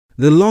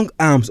The long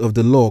arms of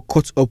the law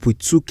caught up with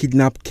two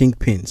kidnap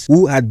kingpins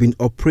who had been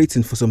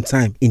operating for some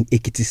time in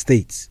Ekiti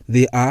State.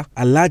 They are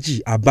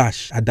Alhaji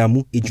Abash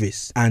Adamu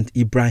Idris and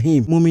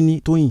Ibrahim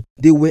Mumini Toyin.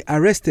 They were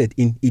arrested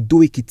in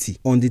Ekiti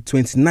on the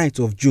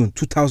 29th of June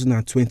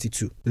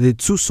 2022. The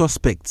two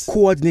suspects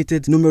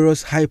coordinated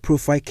numerous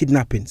high-profile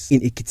kidnappings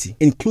in Ekiti,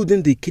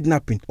 including the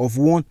kidnapping of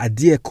one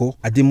Adieko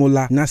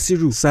Ademola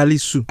Nasiru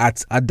Salisu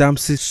at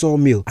Adamsi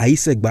Sawmill,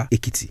 Aisegba,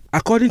 Ekiti.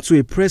 According to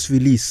a press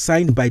release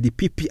signed by the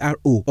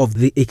PPRO of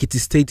the Ekiti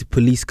State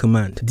Police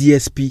Command,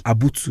 DSP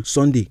Abutu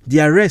Sunday, the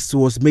arrest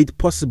was made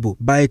possible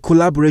by a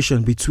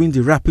collaboration between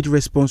the Rapid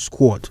Response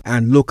Squad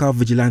and local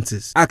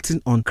vigilantes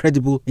acting on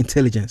credible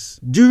intelligence.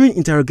 During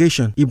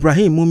interrogation,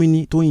 Ibrahim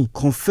Mumini Toyin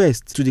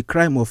confessed to the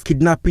crime of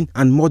kidnapping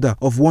and murder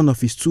of one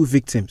of his two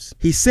victims.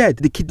 He said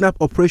the kidnap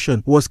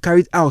operation was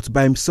carried out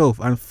by himself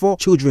and 4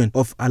 children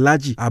of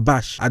Alhaji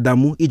Abash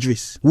Adamu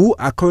Idris, who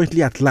are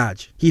currently at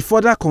large. He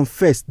further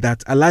confessed that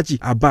Alhaji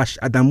Abash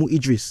Adamu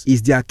Idris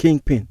is their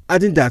kingpin,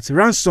 adding that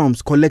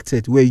ransoms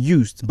collected were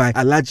used by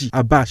Alhaji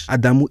Abash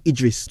Adamu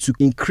Idris to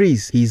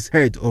increase his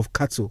herd of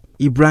cattle.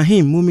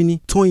 Ibrahim Mumini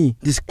Toyin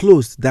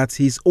disclosed that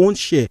his own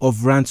share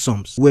of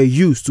ransoms were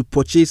used to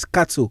purchase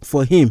cattle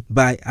for him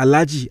by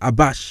Alhaji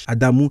Abash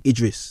Adamu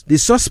Idris. The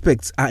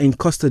suspects are in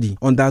custody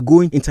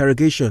undergoing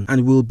interrogation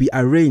and will be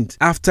arraigned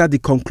after the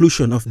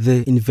conclusion of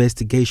the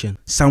investigation.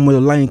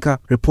 Samuel Olayinka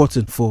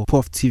reporting for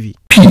Puff TV.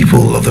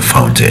 People of the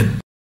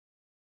Fountain.